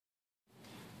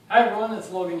Hi everyone, it's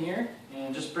Logan here,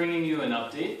 and just bringing you an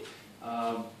update.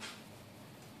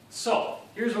 So,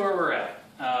 here's where we're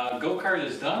at. Go-kart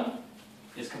is done.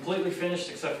 It's completely finished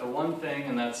except for one thing,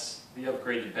 and that's the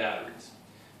upgraded batteries.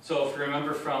 So if you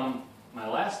remember from my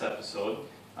last episode,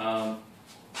 I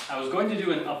was going to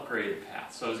do an upgrade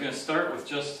path. So I was going to start with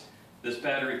just this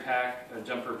battery pack, a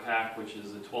jumper pack, which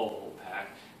is a 12-volt pack,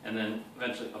 and then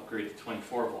eventually upgrade to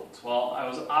 24 volts. Well, I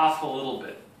was off a little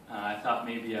bit. I thought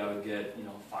maybe I would get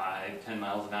 5-10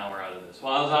 miles an hour out of this.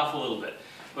 Well, I was off a little bit.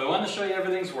 But I wanted to show you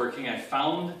everything's working. I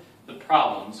found the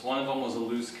problems. One of them was a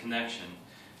loose connection.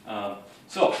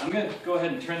 So I'm going to go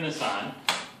ahead and turn this on.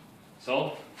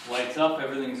 So, lights up,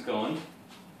 everything's going.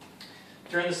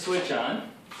 Turn the switch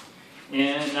on,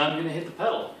 and now I'm going to hit the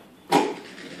pedal. I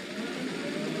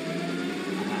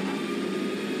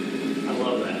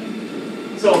love that.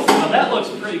 So that looks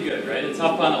pretty good, right? It's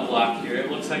up on a block here. It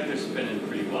looks like they're spinning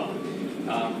pretty well.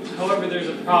 However, there's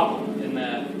a problem in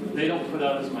that they don't put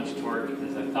out as much torque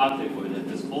as I thought they would at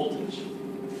this voltage.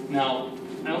 Now,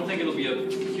 I don't think it'll be a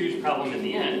huge problem in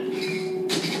the end,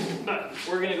 but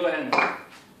we're going to go ahead and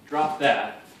drop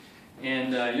that,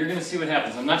 and you're going to see what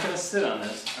happens. I'm not going to sit on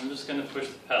this. I'm just going to push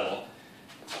the pedal.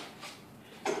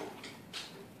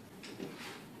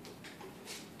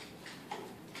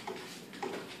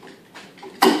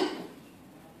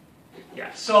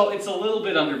 Yeah, so it's a little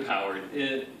bit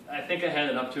underpowered. I think I had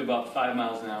it up to about 5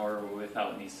 miles an hour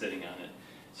without me sitting on it.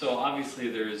 So obviously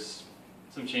there's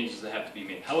some changes that have to be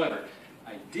made. However,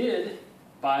 I did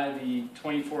buy the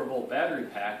 24 volt battery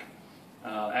pack.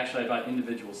 Actually, I bought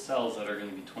individual cells that are going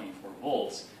to be 24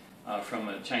 volts from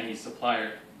a Chinese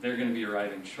supplier. They're going to be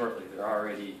arriving shortly. They're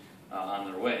already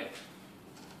on their way.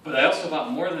 But I also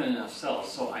bought more than enough cells,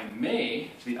 so I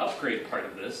may, the upgrade part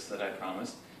of this that I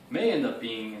promised, may end up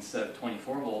being, instead of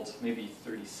 24 volts, maybe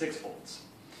 36 volts.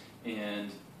 And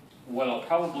what I'll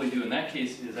probably do in that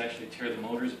case is actually tear the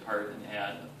motors apart and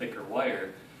add a thicker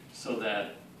wire so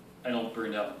that I don't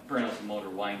burn out the motor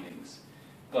windings.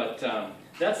 But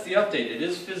that's the update. It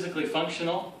is physically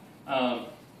functional,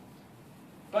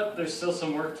 but there's still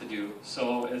some work to do.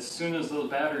 So as soon as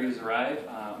those batteries arrive,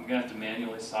 I'm going to have to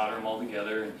manually solder them all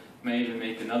together, and may even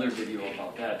make another video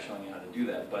about that, showing you how to do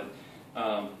that. But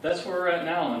that's where we're at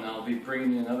now, and I'll be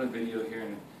bringing you another video here,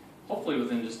 and hopefully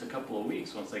within just a couple of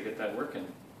weeks once I get that working.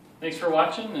 Thanks for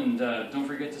watching, and don't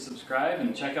forget to subscribe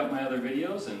and check out my other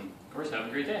videos, and of course have a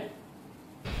great day.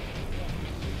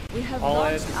 We have All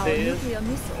I have launched to our say is, nuclear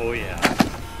missile. oh yeah.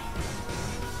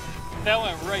 That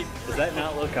went right. Does that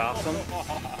not look awesome?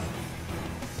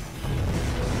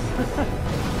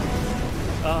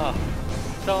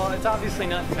 So it's obviously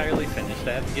not entirely finished.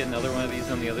 I have to get another one of these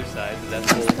on the other side, but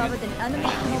that's cool. Discovered an enemy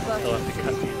ammo I'll have to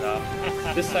cut these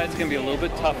off. This side's going to be a little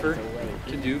bit tougher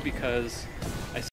to do because